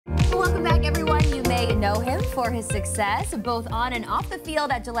Welcome back, everyone. You may know him for his success both on and off the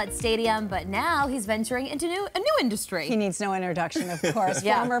field at Gillette Stadium, but now he's venturing into a new industry. He needs no introduction, of course.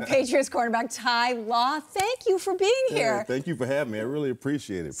 Yeah. Former Patriots quarterback Ty Law, thank you for being here. Thank you for having me. I really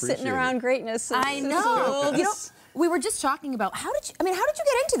appreciate it. Sitting around greatness. I know. You know, we were just talking about how did you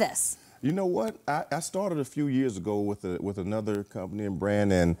get into this? You know what? I started a few years ago with another company and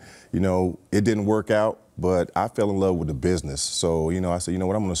brand, and you know it didn't work out. But I fell in love with the business, so you know I said, you know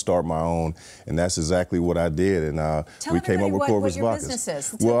what, I'm going to start my own, and that's exactly what I did. And we came up with Corvus Vodka. What your business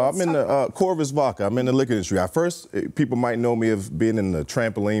is. Well, I'm in the Corvus Vodka. I'm in the liquor industry. At first, people might know me as being in the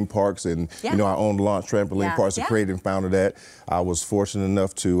trampoline parks, and you know I owned Launch Trampoline Parks, and created and founded that. I was fortunate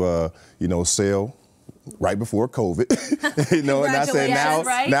enough to you know sell right before COVID, you know, and I said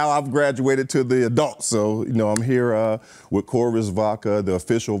now I've graduated to the adults. So, you know, I'm here with Corvus Vodka, the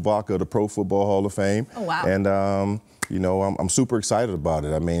official vodka of the Pro Football Hall of Fame. Oh, wow. And, you know, I'm super excited about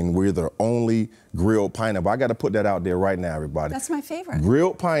it. I mean, we're the only grilled pineapple. I got to put that out there right now, everybody. That's my favorite.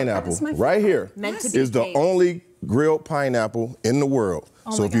 Grilled pineapple, right here, is the only grilled pineapple in the world. Oh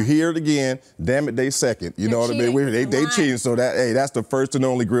so if you hear it again, damn it, they second. You know what I mean? They cheating. So that, hey, that's the first and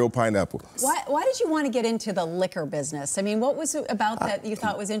only grilled pineapple. Why did you want to get into the liquor business? I mean, what was it about that you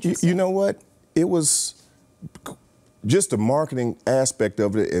thought was interesting? You know what? It was just the marketing aspect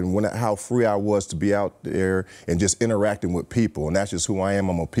of it, and how free I was to be out there and just interacting with people. And that's just who I am.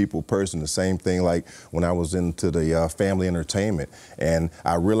 I'm a people person. The same thing like when I was into the family entertainment. And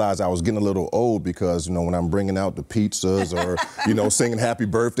I realized I was getting a little old because, you know, when I'm bringing out the pizzas or, you know, singing happy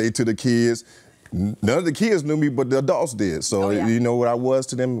birthday to the kids, none of the kids knew me, but the adults did. So you know what I was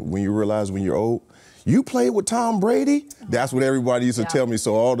to them when you realize when you're old? You played with Tom Brady? That's what everybody used to tell me,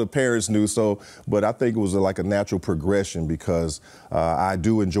 so all the parents knew. So, but I think it was like a natural progression because I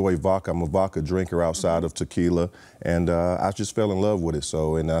do enjoy vodka. I'm a vodka drinker outside of tequila, and I just fell in love with it.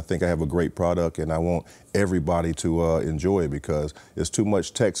 So, and I think I have a great product, and I want everybody to enjoy it because it's too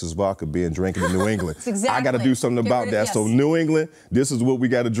much Texas vodka being drinking in New England. I got to do something about that. So New England, this is what we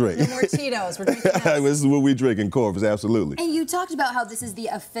got to drink. No more Tito's. We're drinking this is what we drink in Corvus, absolutely. And you talked about how this is the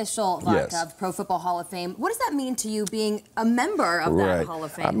official vodka of Pro Football Hall of Fame. What does that mean to you being a member of that Hall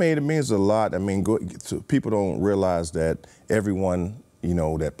of Fame? I mean, it means a lot. I mean, people don't realize that everyone, you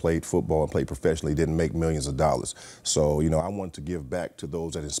know, that played football and played professionally didn't make millions of dollars. So, you know, I want to give back to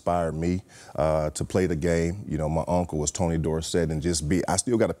those that inspired me to play the game. You know, my uncle was Tony Dorsett, and I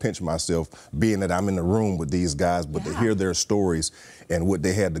still got to pinch myself being that I'm in the room with these guys, but to hear their stories and what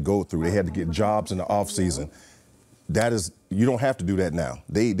they had to go through. They had to get jobs in the off season. You don't have to do that now.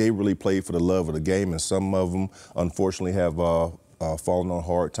 They really played for the love of the game, and some of them, unfortunately, have fallen on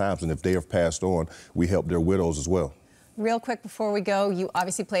hard times. And if they have passed on, we help their widows as well. Real quick before we go, you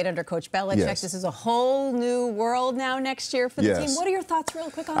obviously played under Coach Belichick. Yes. This is a whole new world now next year for the team. What are your thoughts real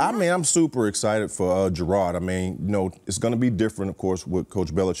quick on that? I mean, I'm super excited for Gerard. I mean, you know, it's going to be different, of course, with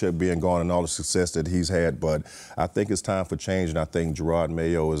Coach Belichick being gone and all the success that he's had, but I think it's time for change, and I think Gerard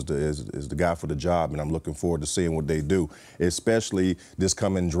Mayo is the guy for the job, and I'm looking forward to seeing what they do, especially this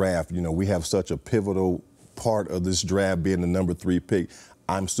coming draft. You know, we have such a pivotal part of this draft being the #3 pick.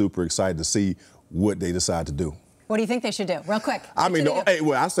 I'm super excited to see what they decide to do. What do you think they should do? Real quick. I mean,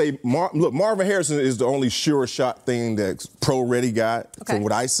 I say, look, Marvin Harrison is the only sure shot thing that pro-ready guy from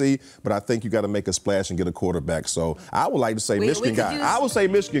what I see, but I think you got to make a splash and get a quarterback. So I would like to say Michigan guy. I would say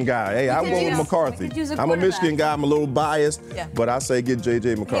Michigan guy. Hey, I'm going with McCarthy. I'm a Michigan guy. I'm a little biased, but I say get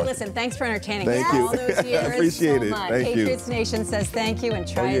J.J. McCarthy. Hey, listen, thanks for entertaining us all those years. I appreciate it. Thank you. Patriots Nation says thank you, and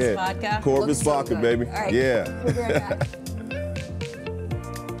try his vodka. Corvus Vodka, baby. All right. Yeah. We'll be right back.